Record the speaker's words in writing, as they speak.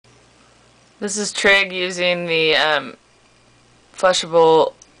This is Trig using the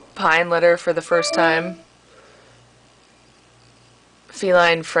flushable pine litter for the first time.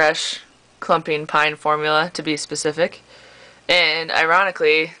 Feline Fresh clumping pine formula, to be specific. And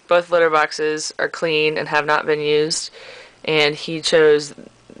ironically, both litter boxes are clean and have not been used, and he chose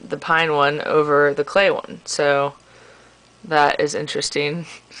the pine one over the clay one, so that is interesting.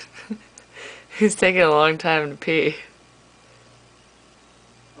 He's taking a long time to pee.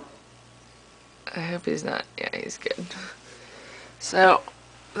 I hope he's not. Yeah, he's good. So,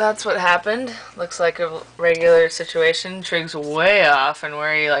 that's what happened. Looks like a regular situation. Trig's way off in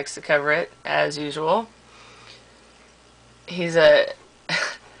where he likes to cover it, as usual. He's a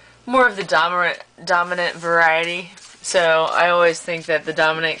more of the dominant variety. So, I always think that the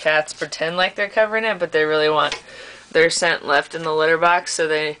dominant cats pretend like they're covering it, but they really want their scent left in the litter box so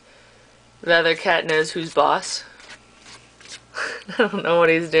the other cat knows who's boss. I don't know what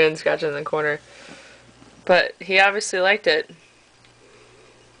he's doing scratching in the corner. But he obviously liked it.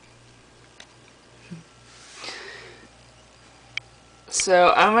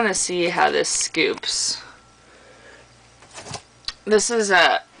 So I'm going to see how this scoops. This is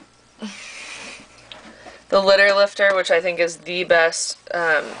the litter lifter, which I think is the best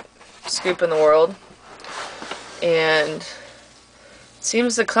scoop in the world. And it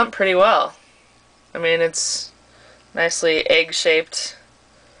seems to clump pretty well. I mean, it's nicely egg-shaped.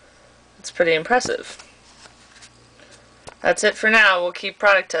 It's pretty impressive. That's it for now. We'll keep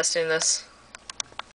product testing this.